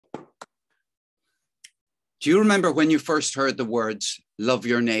Do you remember when you first heard the words, love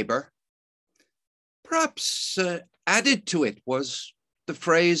your neighbor? Perhaps added to it was the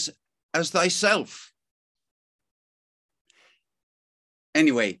phrase, as thyself.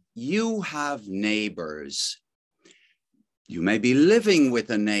 Anyway, you have neighbors. You may be living with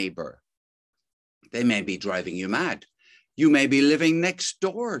a neighbor. They may be driving you mad. You may be living next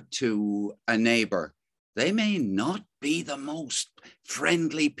door to a neighbor. They may not be the most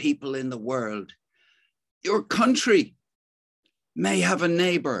friendly people in the world. Your country may have a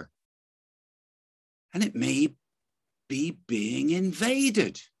neighbor, and it may be being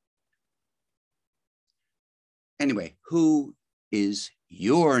invaded. Anyway, who is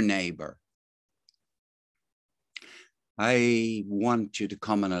your neighbor? I want you to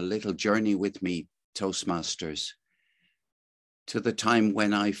come on a little journey with me, Toastmasters, to the time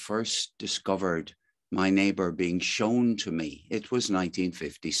when I first discovered my neighbor being shown to me. It was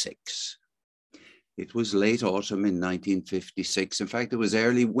 1956. It was late autumn in 1956. In fact, it was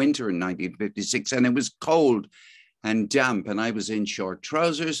early winter in 1956, and it was cold and damp, and I was in short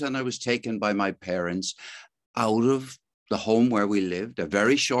trousers, and I was taken by my parents out of the home where we lived, a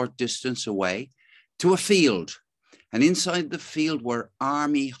very short distance away, to a field. And inside the field were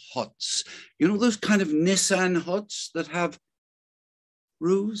army huts. You know those kind of Nissan huts that have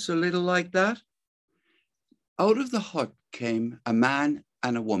roofs a little like that? Out of the hut came a man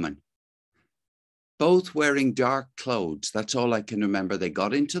and a woman, both wearing dark clothes. That's all I can remember. They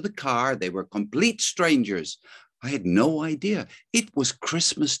got into the car. They were complete strangers. I had no idea. It was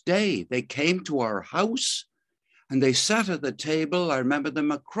Christmas Day. They came to our house and they sat at the table. I remember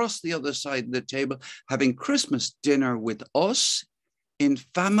them across the other side of the table having Christmas dinner with us in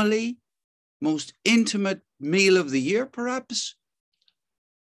family, most intimate meal of the year, perhaps.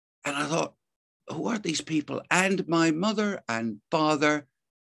 And I thought, who are these people? And my mother and father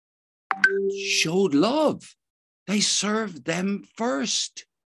showed love. They served them first.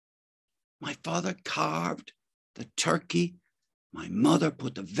 My father carved the turkey. My mother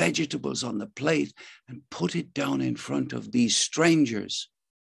put the vegetables on the plate and put it down in front of these strangers.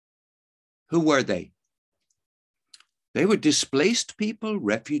 Who were they? They were displaced people,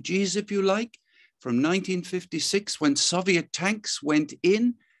 refugees, if you like, from 1956 when Soviet tanks went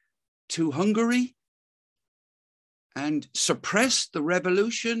in to Hungary and suppressed the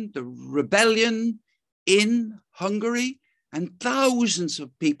revolution, the rebellion in Hungary, and thousands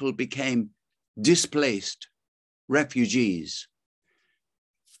of people became displaced refugees.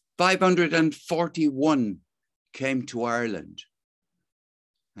 541 came to Ireland,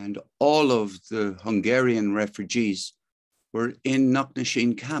 and all of the Hungarian refugees were in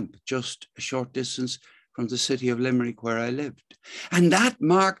Knocknasheen camp, just a short distance from the city of Limerick where I lived. And that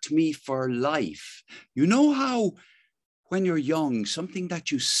marked me for life. You know how when you're young, something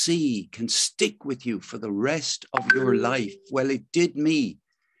that you see can stick with you for the rest of your life? Well, it did me.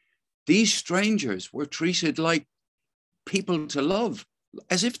 These strangers were treated like people to love,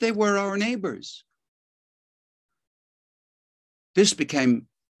 as if they were our neighbors. This became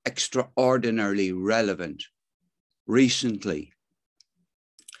extraordinarily relevant recently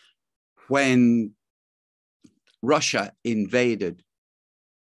when Russia invaded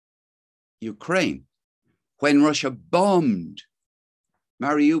Ukraine, when Russia bombed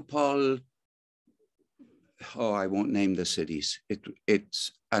Mariupol. Oh, I won't name the cities.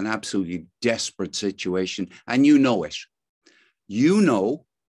 It's an absolutely desperate situation, and you know it. You know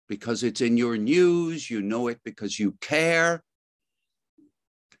because it's in your news. You know it because you care.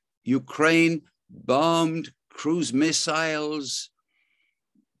 Ukraine bombed, cruise missiles,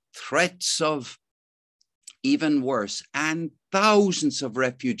 threats of even worse, and thousands of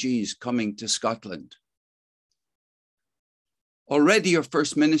refugees coming to Scotland. Already your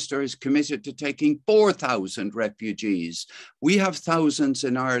First Minister is committed to taking 4,000 refugees. We have thousands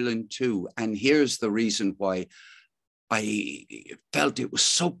in Ireland too. And here's the reason why I felt it was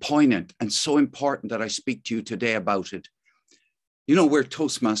so poignant and so important that I speak to you today about it. You know, we're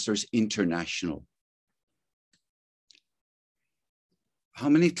Toastmasters International. How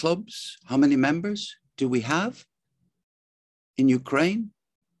many clubs, how many members do we have in Ukraine?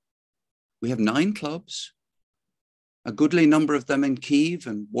 We have 9 clubs. A goodly number of them in Kyiv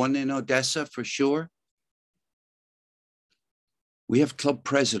and one in Odessa for sure. We have club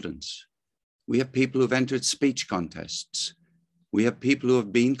presidents. We have people who've entered speech contests. We have people who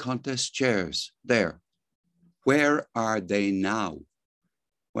have been contest chairs there. Where are they now?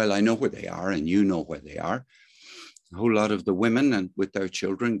 Well, I know where they are, and you know where they are. A whole lot of the women and with their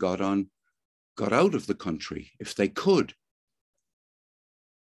children got out of the country if they could.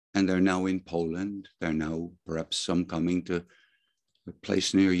 And they're now in Poland. They're now perhaps some coming to a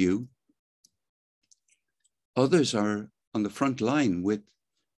place near you. Others are on the front line with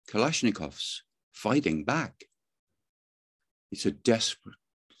Kalashnikovs fighting back. It's a desperate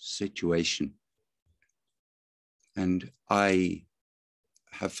situation. And I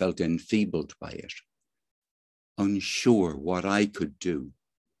have felt enfeebled by it, unsure what I could do,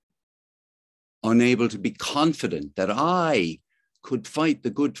 unable to be confident that I could fight the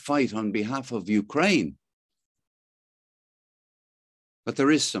good fight on behalf of Ukraine. But there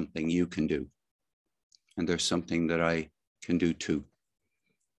is something you can do, and there's something that I can do too.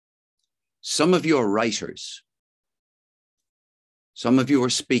 Some of you are writers. Some of you are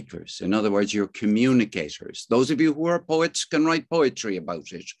speakers. In other words, you're communicators. Those of you who are poets can write poetry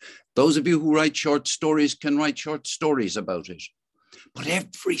about it. Those of you who write short stories can write short stories about it. But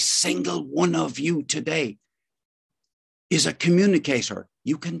every single one of you today is a communicator.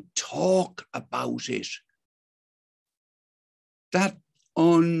 You can talk about it. That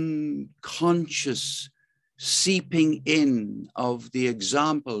unconscious seeping in of the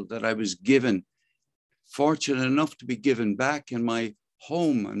example that I was given, fortunate enough to be given back in my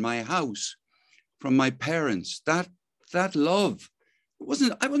home and my house from my parents, that love.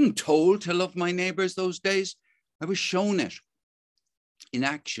 I wasn't told to love my neighbors those days. I was shown it in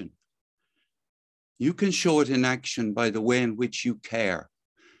action. You can show it in action by the way in which you care.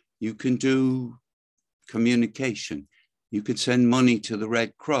 You can do communication. You can send money to the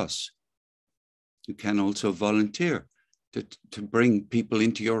Red Cross. You can also volunteer to bring people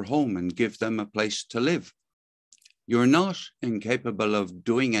into your home and give them a place to live. You're not incapable of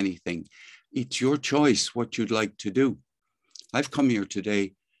doing anything. It's your choice what you'd like to do. I've come here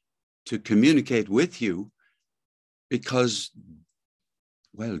today to communicate with you because,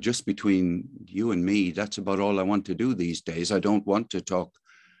 well, just between you and me, that's about all I want to do these days. I don't want to talk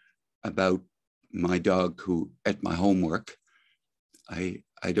about my dog who ate my homework. I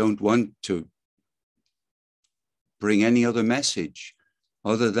don't want to bring any other message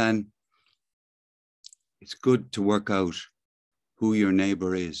other than it's good to work out who your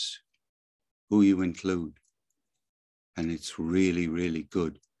neighbor is, who you include. And it's really, really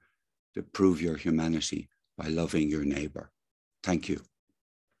good to prove your humanity by loving your neighbor. Thank you.